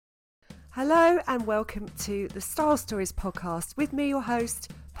Hello and welcome to the Style Stories podcast with me, your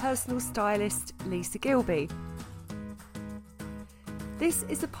host, personal stylist Lisa Gilby. This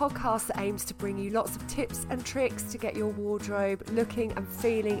is a podcast that aims to bring you lots of tips and tricks to get your wardrobe looking and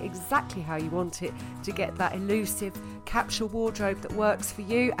feeling exactly how you want it, to get that elusive capsule wardrobe that works for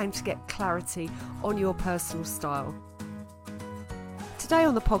you and to get clarity on your personal style. Today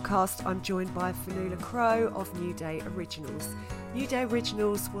on the podcast, I'm joined by Fionnuala Crowe of New Day Originals. New Day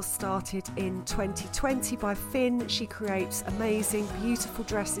Originals was started in 2020 by Finn. She creates amazing, beautiful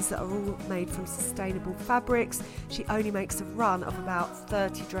dresses that are all made from sustainable fabrics. She only makes a run of about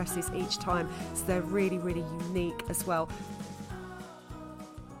 30 dresses each time, so they're really, really unique as well.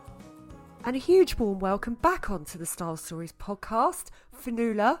 And a huge warm welcome back onto the Style Stories podcast.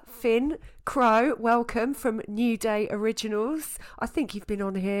 Fionn Crowe, welcome from New Day Originals. I think you've been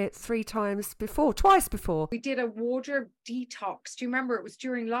on here twice before. We did a wardrobe detox. Do you remember? It was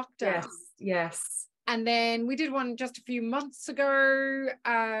during lockdown. Yes. And then we did one just a few months ago.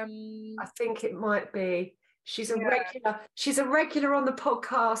 I think it might be. She's a regular on the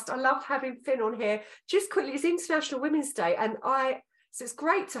podcast. I love having Finn on here. Just quickly, it's International Women's Day, and so it's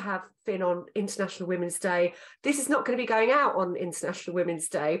great to have Finn on International Women's Day. This is not going to be going out on International Women's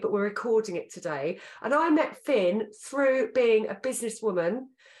Day, but we're recording it today. And I met Finn through being a businesswoman.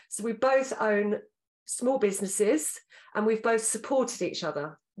 So we both own small businesses and we've both supported each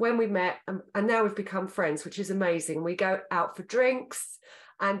other when we met. And now we've become friends, which is amazing. We go out for drinks.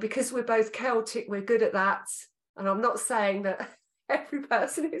 And because we're both Celtic, we're good at that. And I'm not saying that every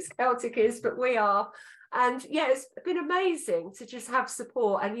person who's Celtic is, but we are. And yeah, it's been amazing to just have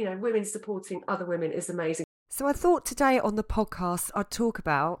support, and women supporting other women is amazing. So I thought today on the podcast I'd talk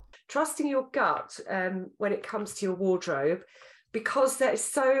about trusting your gut when it comes to your wardrobe, because there's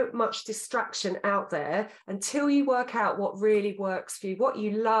so much distraction out there. Until you work out what really works for you, what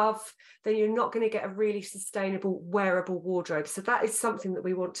you love, then you're not going to get a really sustainable, wearable wardrobe. So that is something that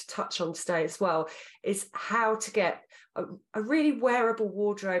we want to touch on today as well, is how to get a really wearable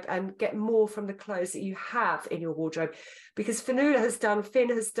wardrobe and get more from the clothes that you have in your wardrobe. Because Finn has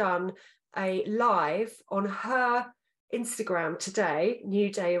done a live on her Instagram today,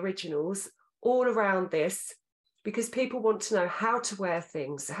 New Day Originals, all around this, because people want to know how to wear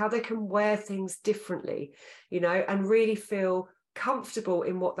things, how they can wear things differently, and really feel comfortable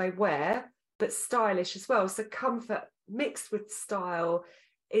in what they wear, but stylish as well. So comfort mixed with style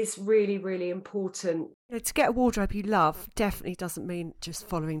is really, really important. To get a wardrobe you love definitely doesn't mean just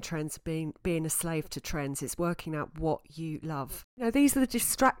following trends, being a slave to trends. It's working out what you love. These are the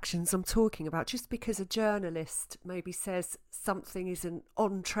distractions I'm talking about. Just because a journalist maybe says something isn't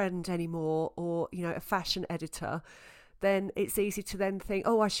on trend anymore, or a fashion editor, then it's easy to then think,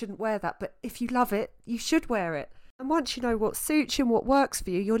 oh, I shouldn't wear that. But if you love it, you should wear it. And once you know what suits you and what works for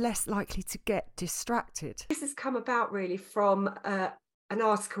you, you're less likely to get distracted. This has come about really from an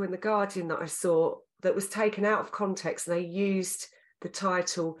article in The Guardian that I saw that was taken out of context, and they used the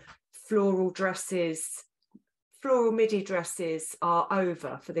title floral midi dresses are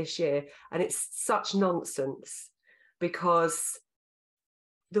over for this year. And it's such nonsense, because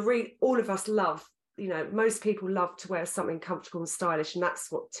all of us love, most people love to wear something comfortable and stylish, and that's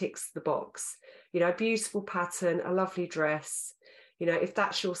what ticks the box. A beautiful pattern, a lovely dress. If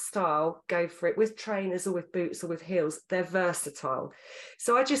that's your style, go for it, with trainers or with boots or with heels. They're versatile.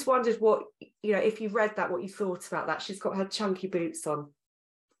 So I just wondered what, if you read that, what you thought about that. She's got her chunky boots on.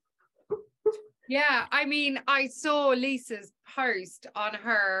 Yeah, I saw Lisa's post on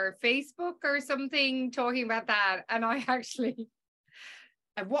her Facebook or something talking about that. And I actually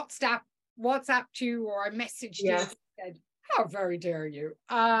WhatsApped you, or I messaged you and said, how very dare you?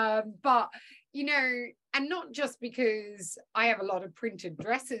 But, and not just because I have a lot of printed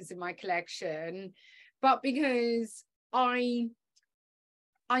dresses in my collection, but because I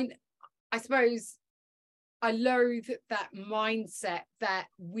suppose I loathe that mindset that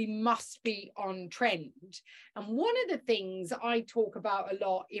we must be on trend. And one of the things I talk about a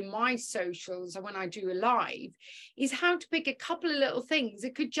lot in my socials and when I do a live is how to pick a couple of little things.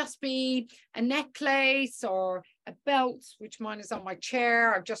 It could just be a necklace or a belt, which mine is on my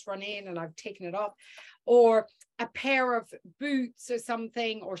chair. I've just run in and I've taken it off. Or a pair of boots or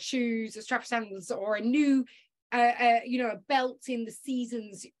something, or shoes, or strap sandals, or a new a belt in the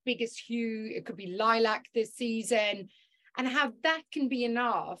season's biggest hue. It could be lilac this season, and how that can be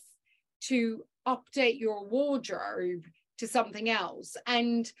enough to update your wardrobe to something else.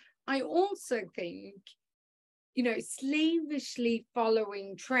 And I also think, slavishly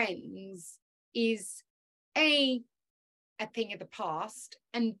following trends is a thing of the past,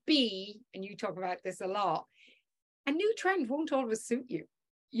 and B, and you talk about this a lot, a new trend won't always suit you.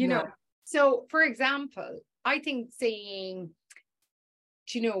 You know, So, for example, I think saying,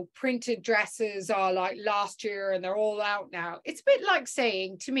 printed dresses are like last year and they're all out now. It's a bit like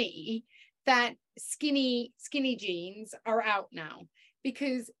saying to me that skinny jeans are out now,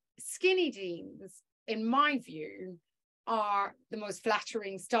 because skinny jeans, in my view, are the most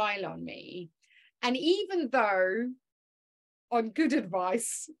flattering style on me. And even though, on good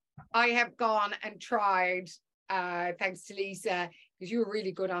advice, I have gone and tried, thanks to Lisa, because you were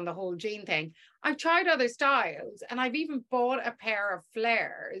really good on the whole jean thing. I've tried other styles, and I've even bought a pair of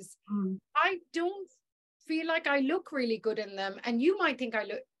flares. I don't feel like I look really good in them, and you might think I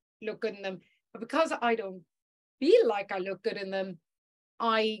look good in them, but because I don't feel like I look good in them,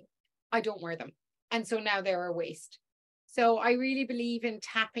 I don't wear them, and so now they're a waste. So I really believe in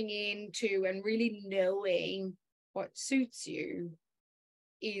tapping into and really knowing what suits you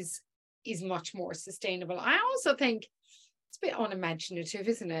is much more sustainable. I also think it's a bit unimaginative,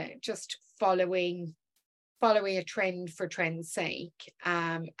 isn't it? Just following a trend for trend's sake,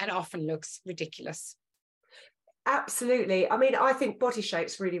 and often looks ridiculous. Absolutely. I mean, I think body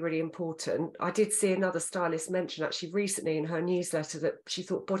shape's really, really important. I did see another stylist mention actually recently in her newsletter that she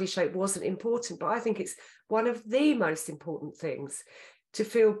thought body shape wasn't important, but I think it's one of the most important things, to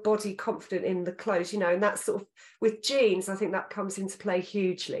feel body confident in the clothes, and that's sort of, with jeans, I think that comes into play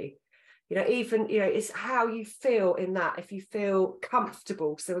hugely. Even, it's how you feel in that, if you feel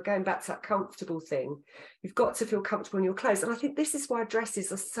comfortable. So we're going back to that comfortable thing. You've got to feel comfortable in your clothes. And I think this is why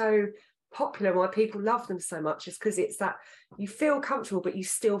dresses are so popular, why people love them so much, is because it's that you feel comfortable, but you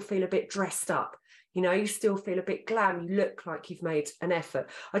still feel a bit dressed up. You still feel a bit glam. You look like you've made an effort.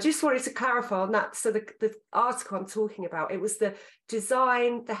 I just wanted to clarify on that. So the article I'm talking about, it was the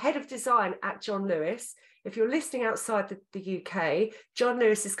head of design at John Lewis. If you're listening outside the UK, John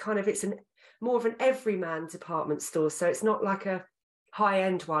Lewis is it's more of an everyman department store. So it's not like a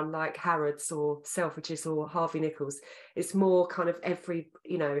high-end one like Harrods or Selfridges or Harvey Nichols. It's more kind of it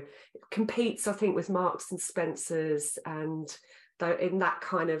competes, I think, with Marks and Spencer's, and in that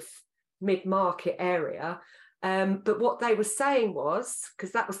kind of mid-market area. But what they were saying was,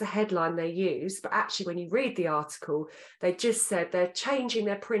 because that was the headline they used, but actually when you read the article, they just said they're changing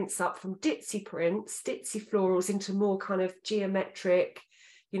their prints up from ditzy prints, ditzy florals, into more kind of geometric,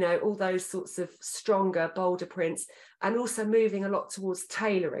 all those sorts of stronger, bolder prints, and also moving a lot towards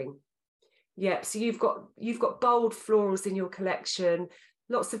tailoring. Yeah, so you've got bold florals in your collection,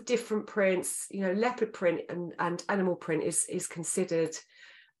 lots of different prints. Leopard print and animal print is considered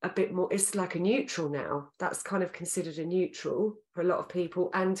a bit more, it's like a neutral now. That's kind of considered a neutral for a lot of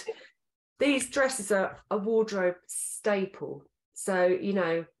people. And these dresses are a wardrobe staple. So,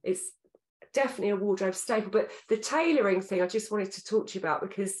 it's definitely a wardrobe staple. But the tailoring thing, I just wanted to talk to you about,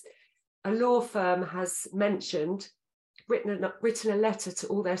 because a law firm has written a letter to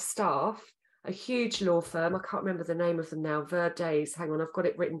all their staff, a huge law firm. I can't remember the name of them now. Verdays, hang on, I've got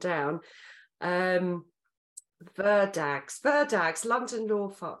it written down. Verdags, London law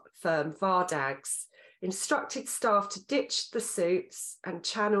firm, Vardags, instructed staff to ditch the suits and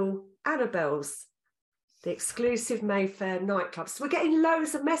channel Annabelle's, the exclusive Mayfair nightclub. So we're getting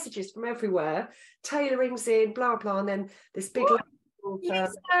loads of messages from everywhere. Tailoring's in, blah, blah, and then this big law firm.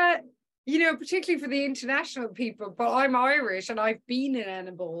 Particularly for the international people, but I'm Irish and I've been in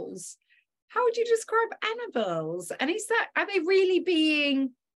Annabelle's. How would you describe Annabelle's? And are they really being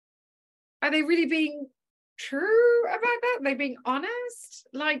true about that? Are they being honest?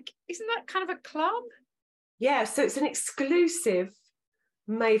 Like, isn't that kind of a club? Yeah, so it's an exclusive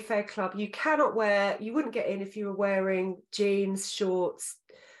Mayfair club. You wouldn't get in if you were wearing jeans, shorts.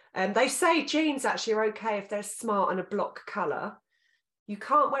 They say jeans actually are okay if they're smart and a block colour. You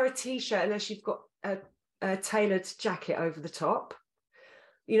can't wear a t-shirt unless you've got a tailored jacket over the top.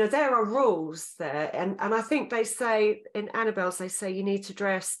 There are rules there. And I think they say in Annabelle's, they say you need to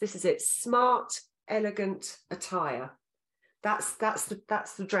dress, this is it, smart, elegant attire. That's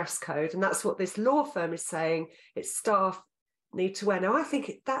the dress code. And that's what this law firm is saying its staff need to wear. Now, I think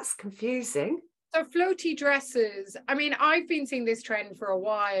that's confusing. So floaty dresses, I mean, I've been seeing this trend for a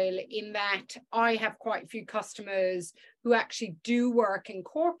while, in that I have quite a few customers who actually do work in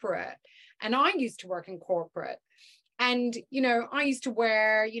corporate. And I used to work in corporate. And, I used to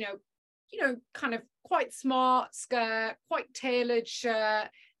wear, kind of quite smart skirt, quite tailored shirt,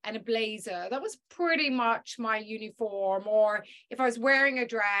 and a blazer. That was pretty much my uniform. Or if I was wearing a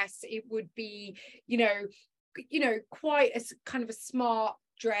dress, it would be, quite a kind of a smart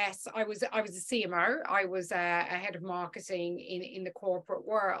dress. I was a CMO. I was a head of marketing in the corporate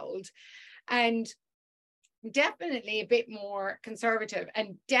world, and definitely a bit more conservative,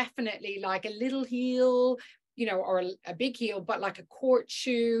 and definitely like a little heel, you know, or a big heel, but like a court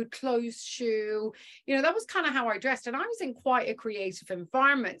shoe, closed shoe. You know, that was kind of how I dressed. And I was in quite a creative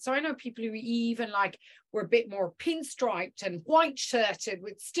environment. So I know people who even like were a bit more pinstriped and white shirted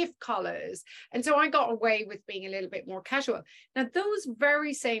with stiff collars. And so I got away with being a little bit more casual. Now, those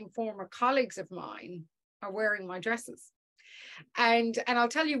very same former colleagues of mine are wearing my dresses. And I'll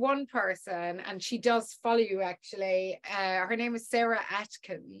tell you one person, and she does follow you actually. Her name is Sarah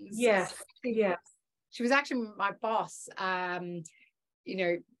Atkins. Yes, yes. She was actually my boss, you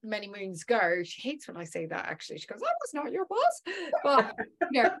know, many moons ago. She hates when I say that, actually. She goes, I was not your boss. But,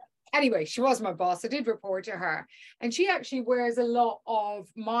 you know, anyway, she was my boss. I did report to her. And she actually wears a lot of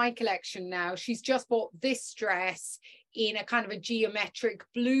my collection now. She's just bought this dress in a kind of a geometric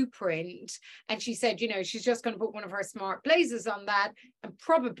blueprint. And she said, you know, she's just going to put one of her smart blazers on that, and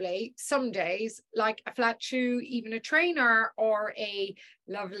probably some days like a flat shoe, even a trainer, or a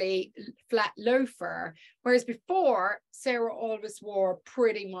lovely flat loafer. Whereas before, Sarah always wore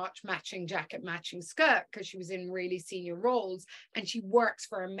pretty much matching jacket, matching skirt, because she was in really senior roles, and she works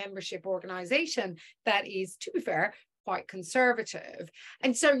for a membership organization that is, to be fair, quite conservative.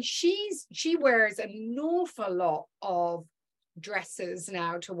 And so she wears an awful lot of dresses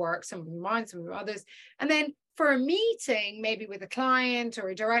now to work, some of mine, some of others. And then for a meeting, maybe with a client or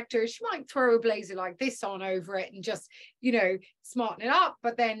a director, she might throw a blazer like this on over it and just, you know, smarten it up.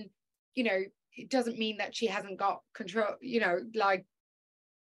 But then, you know, it doesn't mean that she hasn't got control, you know, like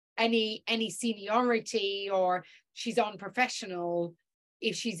any seniority, or she's unprofessional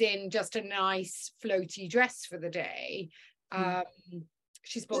if she's in just a nice floaty dress for the day.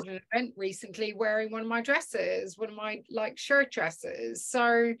 She spoke at an event recently wearing one of my dresses, one of my like shirt dresses.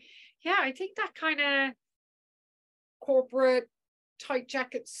 So yeah, I think that kind of corporate tight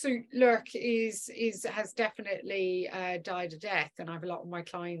jacket suit look has definitely died a death. And I have a lot of my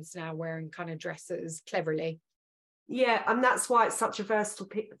clients now wearing kind of dresses cleverly. Yeah, and that's why it's such a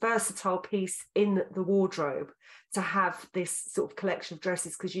versatile piece in the wardrobe, to have this sort of collection of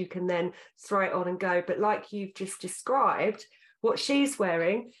dresses, because you can then throw it on and go. But like you've just described, what she's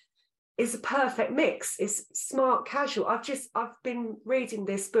wearing is a perfect mix. It's smart casual. I've been reading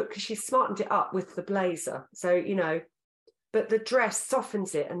this book because she's smartened it up with the blazer. So, you know, but the dress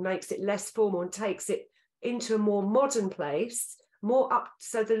softens it and makes it less formal and takes it into a more modern place, more up.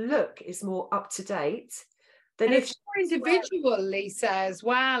 So the look is more up to date. And it's more individual, Lisa, as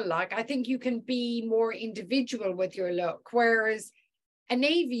well. Like, I think you can be more individual with your look, whereas a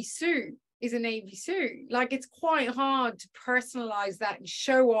navy suit is a navy suit. Like, it's quite hard to personalize that and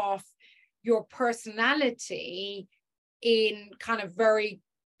show off your personality in kind of very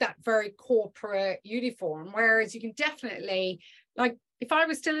corporate uniform. Whereas you can definitely, like, if I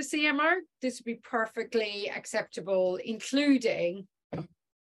was still a CMO, this would be perfectly acceptable, including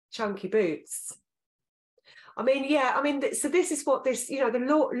chunky boots. I mean, yeah, I mean, so this is what this, you know, the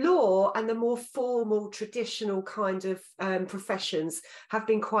law and the more formal, traditional kind of professions have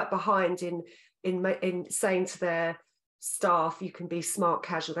been quite behind in saying to their staff, you can be smart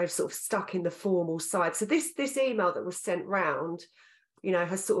casual. They've sort of stuck in the formal side. So this email that was sent round, you know,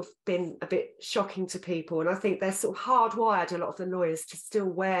 has sort of been a bit shocking to people. And I think they're sort of hardwired, a lot of the lawyers, to still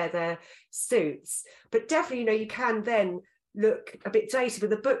wear their suits. But definitely, you know, you can then look a bit dated. But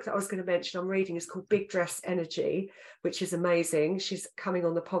the book that I was going to mention I'm reading is called Big Dress Energy, which is amazing. She's coming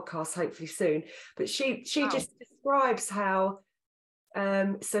on the podcast hopefully soon. But she just describes how,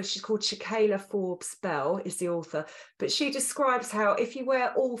 so she's called Shakayla Forbes Bell is the author, but she describes how if you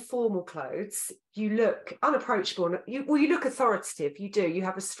wear all formal clothes, you look unapproachable. You look authoritative. You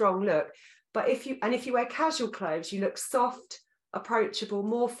have a strong look. But if you wear casual clothes, you look soft, approachable,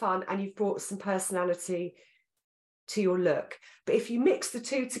 more fun, and you've brought some personality to your look. But if you mix the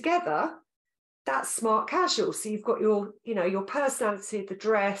two together, that's smart casual. So you've got your, you know, your personality, the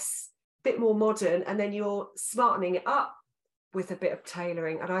dress, a bit more modern, and then you're smartening it up with a bit of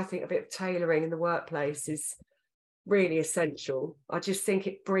tailoring. And I think a bit of tailoring in the workplace is really essential. I just think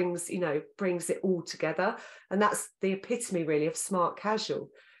it brings it all together. And that's the epitome really of smart casual.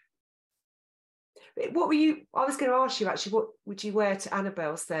 I was going to ask you actually, what would you wear to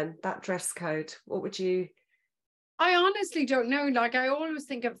Annabelle's then, that dress code? What would you? I honestly don't know. Like, I always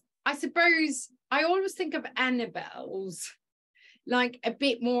think of Annabelle's like a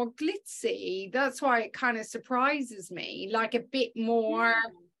bit more glitzy. That's why it kind of surprises me. Like a bit more,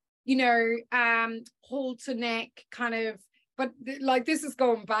 you know, halter neck kind of, but like this is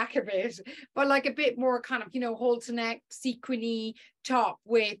going back a bit, but like a bit more kind of, you know, halter neck, sequiny top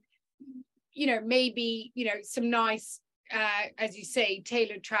with, you know, maybe, you know, some nice, as you say,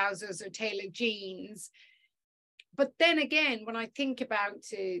 tailored trousers or tailored jeans. But then again, when I think about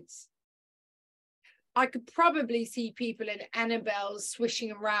it, I could probably see people in Annabelle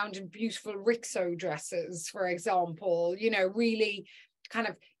swishing around in beautiful Rixo dresses, for example, you know, really kind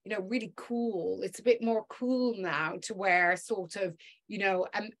of, you know, really cool. It's a bit more cool now to wear sort of, you know,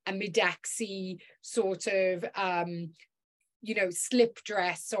 a Midaxi sort of, you know, slip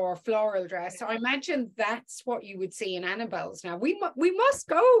dress or floral dress. So I imagine that's what you would see in Annabelle's now. We must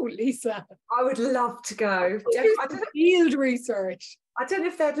go, Lisa. I would love to go. Do some field research. I don't know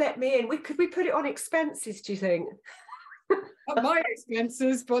if they'd let me in. Could we put it on expenses, do you think? Not my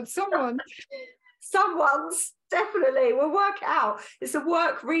expenses, but someone's, definitely. We'll work it out. It's a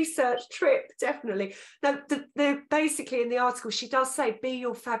work research trip, definitely. Now, the basically in the article, she does say, be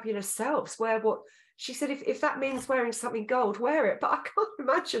your fabulous selves. Wear what she said, if that means wearing something gold, wear it. But I can't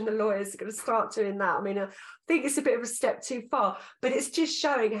imagine the lawyers are going to start doing that. I mean, I think it's a bit of a step too far, but it's just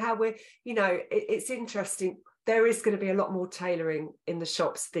showing how we're, you know, it's interesting. There is going to be a lot more tailoring in the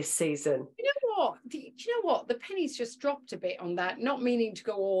shops this season. You know what? Do you know what? The pennies just dropped a bit on that. Not meaning to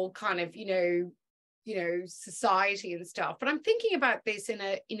go all kind of, you know, society and stuff. But I'm thinking about this in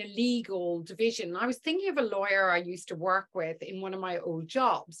a legal division. I was thinking of a lawyer I used to work with in one of my old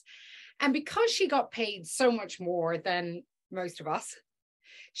jobs. And because she got paid so much more than most of us,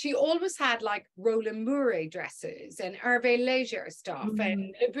 she always had like Roland Mouret dresses and Hervé Leger stuff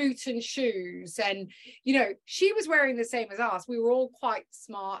and Louboutin shoes. And, you know, she was wearing the same as us. We were all quite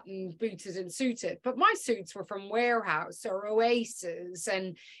smart and booted and suited, but my suits were from Warehouse or Oasis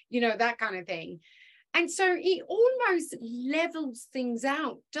and, you know, that kind of thing. And so it almost levels things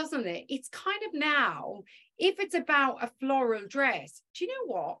out, doesn't it? It's kind of now, if it's about a floral dress, do you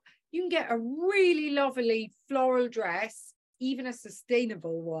know what? You can get a really lovely floral dress, even a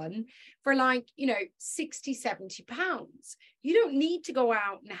sustainable one, for like, you know, 60, 70 pounds. You don't need to go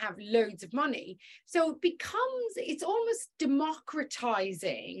out and have loads of money. So it's almost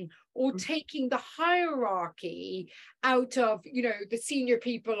democratizing or taking the hierarchy out of, you know, the senior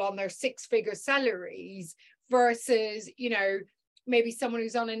people on their 6-figure salaries versus, you know, maybe someone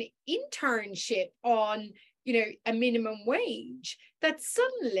who's on an internship on, you know, a minimum wage, that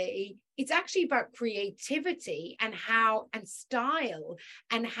suddenly it's actually about creativity and style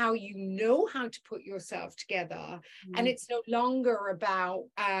and how you know how to put yourself together. And it's no longer about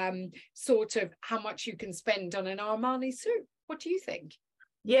sort of how much you can spend on an Armani suit. What do you think?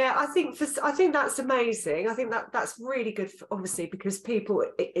 Yeah, I think that's amazing. I think that's really good, obviously, because people,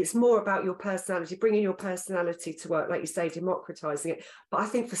 it's more about your personality, bringing your personality to work, like you say, democratizing it. But I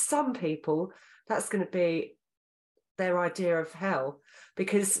think for some people, that's going to be their idea of hell,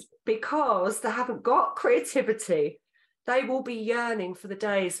 because they haven't got creativity. They will be yearning for the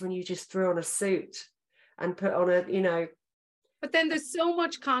days when you just threw on a suit and put on a, you know. But then there's so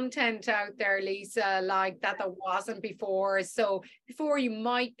much content out there, Lisa, like that there wasn't before. So before, you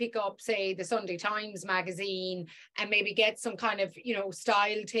might pick up, say, the Sunday Times magazine and maybe get some kind of, you know,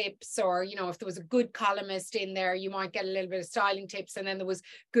 style tips, or, you know, if there was a good columnist in there, you might get a little bit of styling tips. And then there was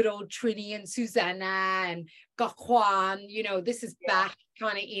good old Trini and Susanna and Gauquan, you know, this is back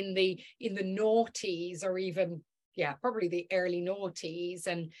kind of in the noughties, or even, probably the early noughties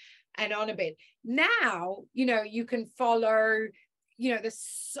and on a bit. Now, you know, you can follow, you know, there's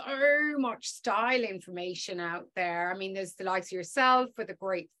so much style information out there. I mean, there's the likes of yourself with a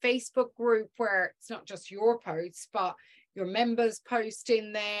great Facebook group where it's not just your posts, but your members post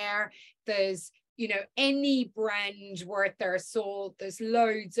in there. There's, you know, any brand worth their salt. There's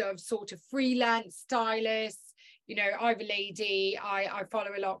loads of sort of freelance stylists. You know, I have a lady I follow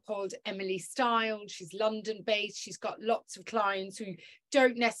a lot called Emily Style. She's London based. She's got lots of clients who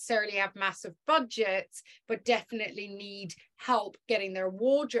don't necessarily have massive budgets, but definitely need help getting their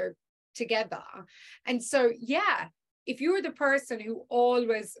wardrobe together. And so, if you're the person who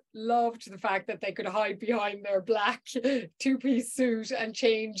always loved the fact that they could hide behind their black 2-piece suit and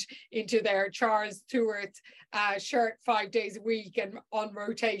change into their Charles Stewart shirt 5 days a week and on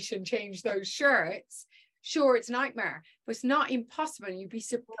rotation change those shirts, sure, it's a nightmare, but it's not impossible. And you'd be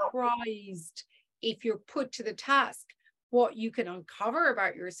surprised if you're put to the task what you can uncover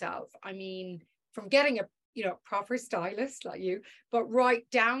about yourself. I mean, from getting a, you know, proper stylist like you, but right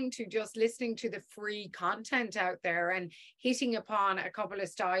down to just listening to the free content out there and hitting upon a couple of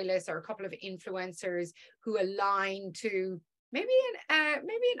stylists or a couple of influencers who align to maybe an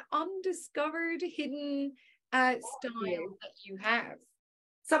undiscovered hidden style that you have.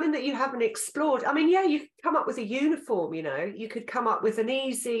 Something that you haven't explored. I mean, you could come up with a uniform, you know, you could come up with an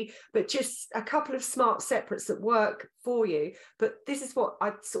easy, but just a couple of smart separates that work for you. But this is what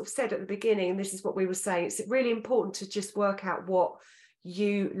I sort of said at the beginning, and this is what we were saying. It's really important to just work out what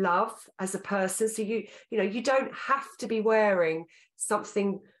you love as a person. So you know, you don't have to be wearing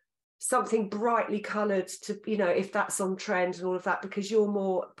something something brightly coloured to, you know, if that's on trend and all of that, because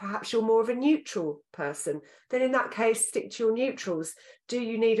perhaps you're more of a neutral person, then in that case, stick to your neutrals. Do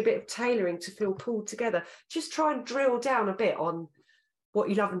you need a bit of tailoring to feel pulled together? Just try and drill down a bit on what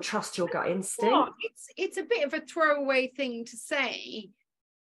you love and trust your gut instinct. Well, it's a bit of a throwaway thing to say.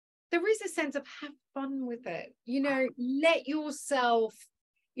 There is a sense of have fun with it, you know, let yourself,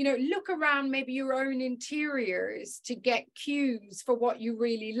 you know, look around maybe your own interiors to get cues for what you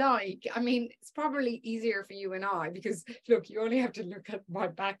really like. I mean, it's probably easier for you and I, because look, you only have to look at my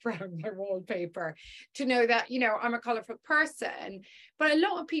background, my wallpaper, to know that, you know, I'm a colorful person. But a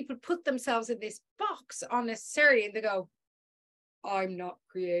lot of people put themselves in this box unnecessarily, and they go, I'm not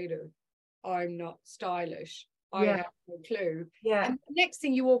creative, I'm not stylish, I have no clue. Yeah. And the next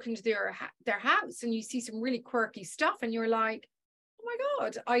thing, you walk into their house and you see some really quirky stuff, and you're like, oh my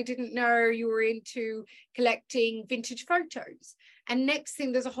God, I didn't know you were into collecting vintage photos. And next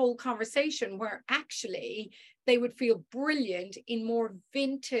thing, there's a whole conversation where actually they would feel brilliant in more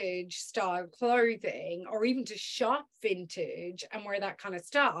vintage style clothing, or even to shop vintage and wear that kind of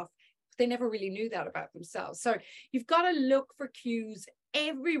stuff. They never really knew that about themselves. So you've got to look for cues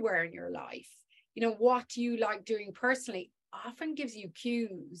everywhere in your life. You know, what you like doing personally often gives you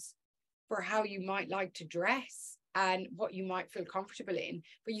cues for how you might like to dress and what you might feel comfortable in,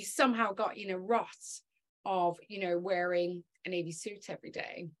 but you somehow got in a rut of, you know, wearing a navy suit every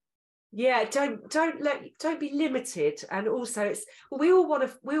day. Yeah, don't be limited. And also, it's, well, we all want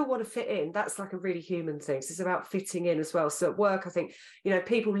to fit in. That's like a really human thing. So it's about fitting in as well. So at work, I think, you know,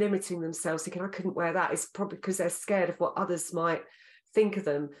 people limiting themselves, thinking I couldn't wear that, is probably because they're scared of what others might think of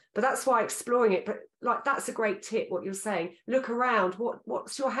them. But that's why exploring it. But like, that's a great tip, what you're saying. Look around.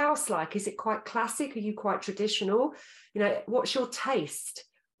 What's your house like? Is it quite classic? Are you quite traditional? You know, what's your taste?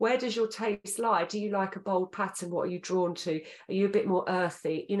 Where does your taste lie? Do you like a bold pattern? What are you drawn to? Are you a bit more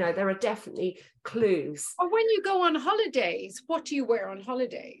earthy? You know, there are definitely clues. Or when you go on holidays, what do you wear on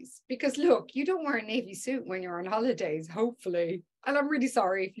holidays? Because look, you don't wear a navy suit when you're on holidays, hopefully. And I'm really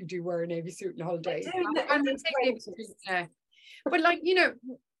sorry if you do wear a navy suit on holidays. But like, you know,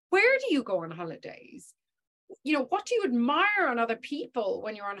 where do you go on holidays? You know, what do you admire on other people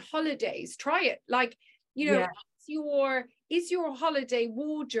when you're on holidays? Try it. Like, you know, is your holiday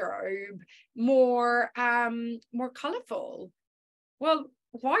wardrobe more colorful? Well,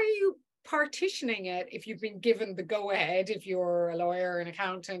 why are you partitioning it if you've been given the go ahead, if you're a lawyer, an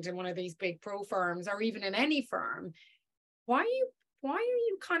accountant in one of these big pro firms, or even in any firm? Why are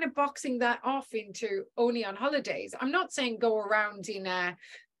you kind of boxing that off into only on holidays? I'm not saying go around in a,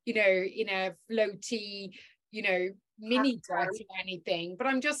 you know, in a floaty, you know, mini dress or anything, but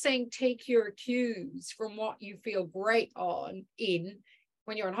I'm just saying take your cues from what you feel great in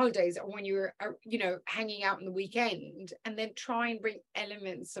when you're on holidays, or when you're, you know, hanging out on the weekend, and then try and bring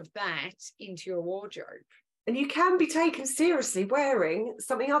elements of that into your wardrobe. And you can be taken seriously wearing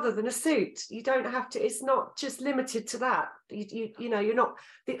something other than a suit. You don't have to, it's not just limited to that. You know, you're not,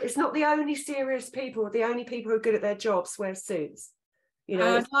 it's not the only serious people, the only people who are good at their jobs wear suits. You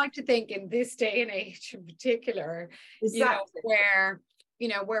know, I'd like to think in this day and age in particular, exactly. you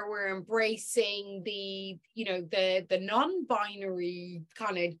know, where we're embracing the, you know, the non-binary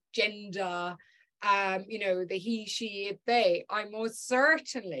kind of gender, you know, the he, she, it, they. I most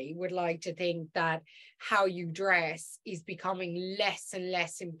certainly would like to think that how you dress is becoming less and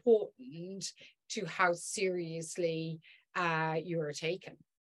less important to how seriously you are taken.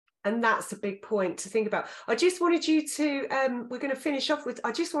 And that's a big point to think about. I just wanted you to, we're going to finish off with,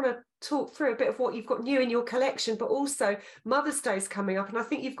 I just want to talk through a bit of what you've got new in your collection, but also Mother's Day is coming up, and I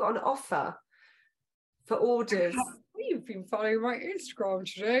think you've got an offer for orders. You've been following my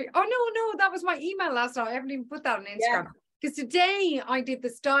Instagram today. Oh, no, that was my email last night. I haven't even put that on Instagram. Because today I did the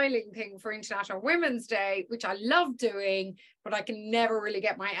styling thing for International Women's Day, which I love doing, but I can never really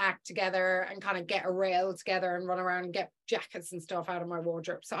get my act together and kind of get a rail together and run around and get jackets and stuff out of my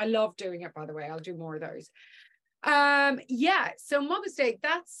wardrobe. So I love doing it, by the way. I'll do more of those. So Mother's Day,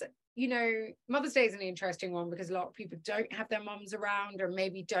 that's, you know, Mother's Day is an interesting one because a lot of people don't have their mums around, or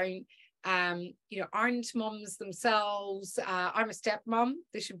maybe don't, you know, aren't mums themselves. I'm a stepmom.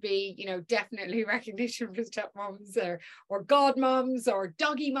 There should be, you know, definitely recognition for stepmoms, or godmoms, or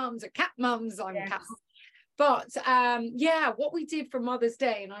doggy mums, or cat mums. I'm a cat. But what we did for Mother's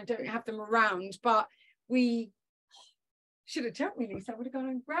Day, and I don't have them around, but we should have told me, Lisa. I would have gone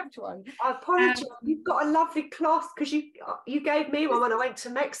and grabbed one. I apologize. You've got a lovely cloth, because you gave me one when I went to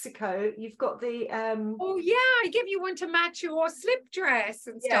Mexico. You've got the oh yeah, I give you one to match your slip dress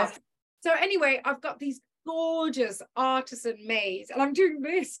and stuff. So anyway, I've got these gorgeous artisan maids, and I'm doing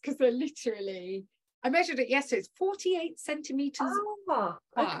this because they're literally I measured it yesterday. It's 48 centimeters Oh,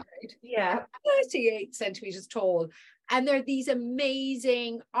 wide, yeah, 38 centimeters tall. And they're these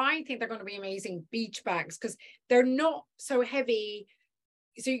amazing, I think they're going to be amazing beach bags because they're not so heavy.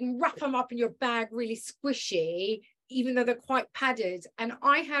 So you can wrap them up in your bag really squishy, even though they're quite padded. And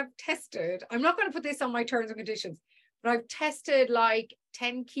I have tested, I'm not going to put this on my terms and conditions, but I've tested like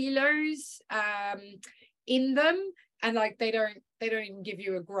 10 kilos in them, and like they don't even give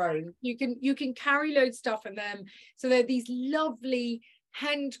you a groan. You can carry loads of stuff in them. So they're these lovely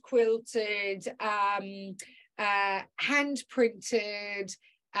hand quilted, hand printed,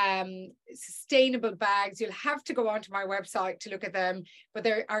 sustainable bags. You'll have to go onto my website to look at them, but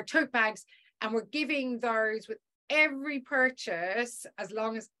there are tote bags, and we're giving those with every purchase, as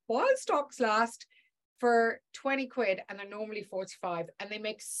long as while stocks last, for 20 quid, and they're normally 45, and they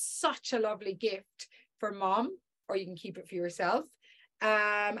make such a lovely gift for mom, or you can keep it for yourself.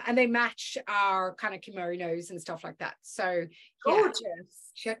 And they match our kind of kimonos and stuff like that. So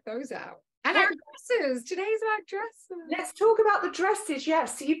gorgeous. Check those out. And our dresses. Today's about dresses. Let's talk about the dresses.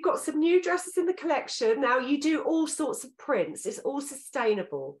 Yes, so you've got some new dresses in the collection. Now you do all sorts of prints. It's all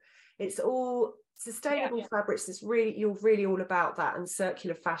sustainable. It's all sustainable fabrics. You're really all about that, and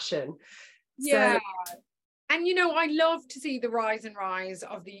circular fashion. Yeah. And, you know, I love to see the rise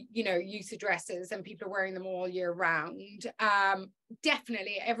of the, you know, use of dresses, and people are wearing them all year round.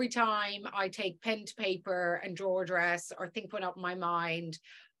 Definitely every time I take pen to paper and draw a dress or think one up in my mind,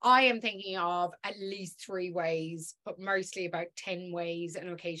 I am thinking of at least 3 ways, but mostly about 10 ways and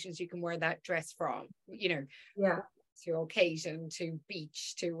occasions you can wear that dress from, you know, to occasion, to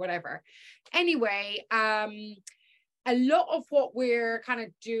beach, to whatever. Anyway, a lot of what we're kind of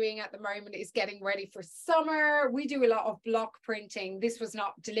doing at the moment is getting ready for summer. We do a lot of block printing. This was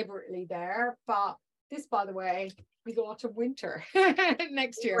not deliberately there, but this, by the way, we go to winter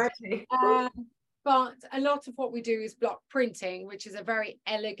next year. But a lot of what we do is block printing, which is a very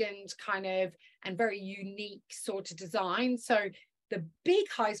elegant kind of and very unique sort of design. So the big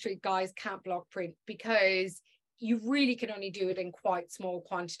high street guys can't block print because you really can only do it in quite small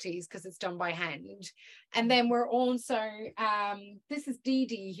quantities because it's done by hand. And then we're also, this is Dee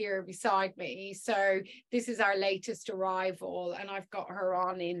Dee here beside me. So this is our latest arrival, and I've got her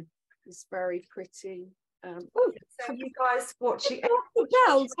on in this very pretty. So you guys watching the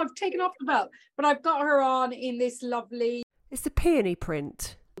belt. I've taken off the belt, but I've got her on in this lovely. It's the peony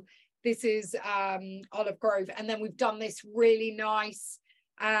print. This is Olive Grove, and then we've done this really nice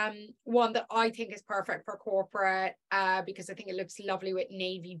one that I think is perfect for corporate because I think it looks lovely with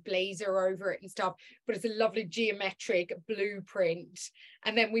navy blazer over it and stuff, but it's a lovely geometric blueprint.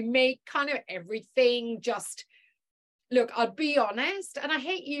 And then we make kind of everything just, look, I'll be honest, and I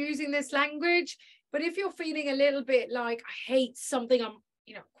hate using this language, but if you're feeling a little bit like I hate something, I'm,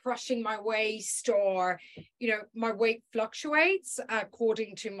 you know, crushing my waist, or, you know, my weight fluctuates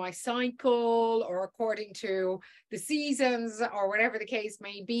according to my cycle or according to the seasons or whatever the case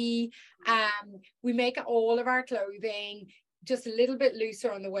may be. We make all of our clothing just a little bit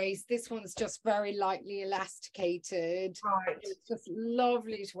looser on the waist. This one's just very lightly elasticated. Right. It's just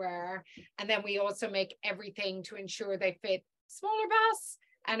lovely to wear. And then we also make everything to ensure they fit smaller busts.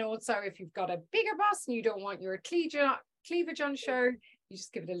 And also if you've got a bigger bust and you don't want your cleavage on show, you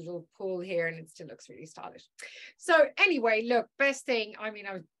just give it a little pull here and it still looks really stylish. So anyway, look, best thing, I mean,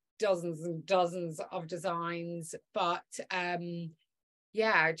 I have dozens and dozens of designs, but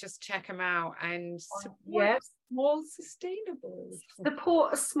yeah, just check them out and support small sustainable.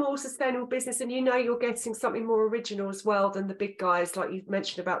 Support a small sustainable business, and you know you're getting something more original as well than the big guys, like you've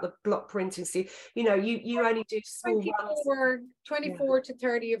mentioned about the block printing. So you know you only do small 24 to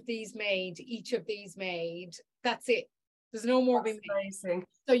 30 of these made, each of these made. That's it. There's no more. Amazing.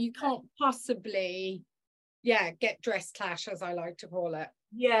 So you can't possibly, get dress clash, as I like to call it.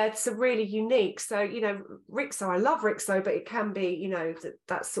 Yeah, it's a really unique. So, you know, Rixo, I love Rixo, but it can be, you know,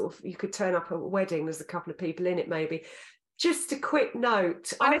 that sort of, you could turn up at a wedding, there's a couple of people in it maybe. Just a quick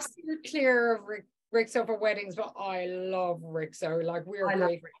note. I'm clear of Rixo for weddings, but I love Rixo. Like, we're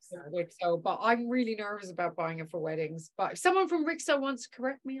great for Rixo, but I'm really nervous about buying it for weddings. But if someone from Rixo wants to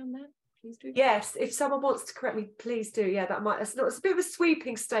correct me on that, please do. Yes, if someone wants to correct me, please do. Yeah, it's a bit of a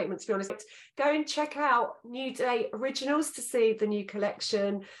sweeping statement, to be honest. Go and check out New Day Originals to see the new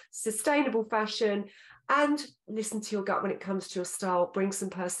collection, sustainable fashion, and listen to your gut when it comes to your style. Bring some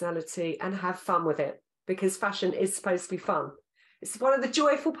personality and have fun with it, because fashion is supposed to be fun. It's one of the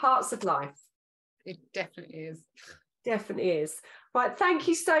joyful parts of life. It definitely is. Definitely is. Right, thank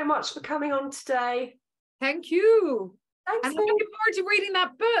you so much for coming on today. Thank you. Thanks, and I'm looking forward to reading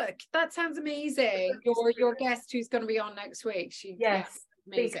that book. That sounds amazing. Your guest who's going to be on next week. Yes.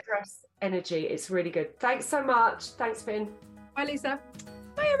 big dress energy. It's really good. Thanks so much. Thanks, Finn. Bye, Lisa.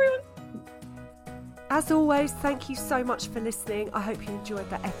 Bye, everyone. As always, thank you so much for listening. I hope you enjoyed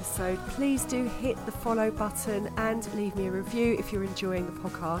that episode. Please do hit the follow button and leave me a review if you're enjoying the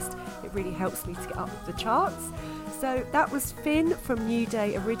podcast. It really helps me to get up the charts. So that was Finn from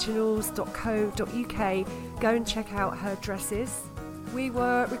newdayoriginals.co.uk. Go and check out her dresses. We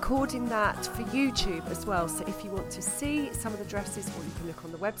were recording that for YouTube as well, so if you want to see some of the dresses, or you can look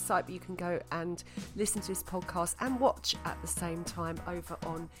on the website, but you can go and listen to this podcast and watch at the same time over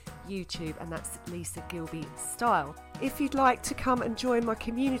on YouTube, and that's Lisa Gilbey Style. If you'd like to come and join my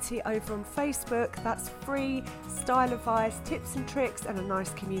community over on Facebook, that's free style advice, tips and tricks, and a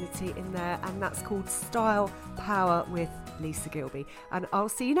nice community in there, and that's called Style Power with Lisa Gilbey. And I'll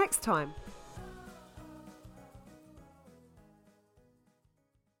see you next time.